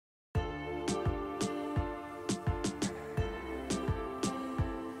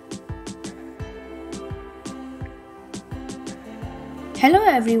Hello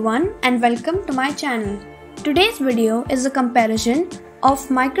everyone and welcome to my channel. Today's video is a comparison of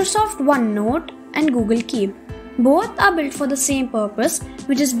Microsoft OneNote and Google Keep. Both are built for the same purpose,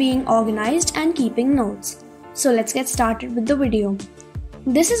 which is being organized and keeping notes. So let's get started with the video.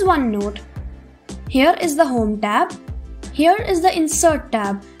 This is OneNote. Here is the Home tab. Here is the Insert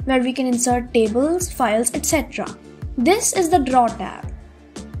tab where we can insert tables, files, etc. This is the Draw tab.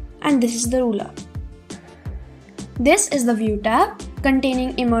 And this is the Ruler. This is the View tab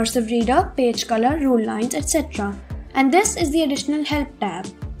containing Immersive Reader, Page Color, Rule Lines, etc. And this is the additional Help tab.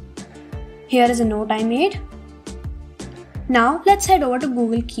 Here is a note I made. Now let's head over to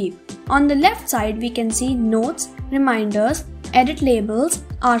Google Keep. On the left side we can see Notes, Reminders, Edit Labels,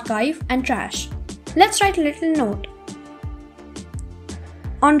 Archive and Trash. Let's write a little note.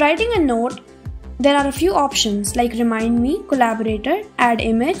 On writing a note, there are a few options like Remind Me, Collaborator, Add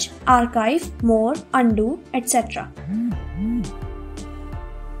Image, Archive, More, Undo, etc.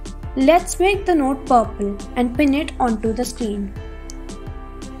 Let's make the note purple and pin it onto the screen.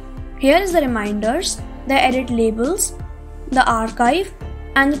 Here is the reminders, the edit labels, the archive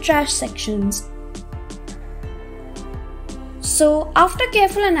and the trash sections. So after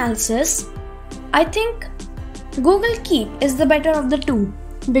careful analysis, I think Google Keep is the better of the two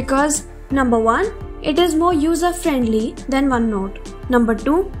because number 1, it is more user-friendly than OneNote. Number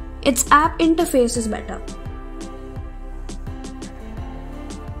 2, its app interface is better.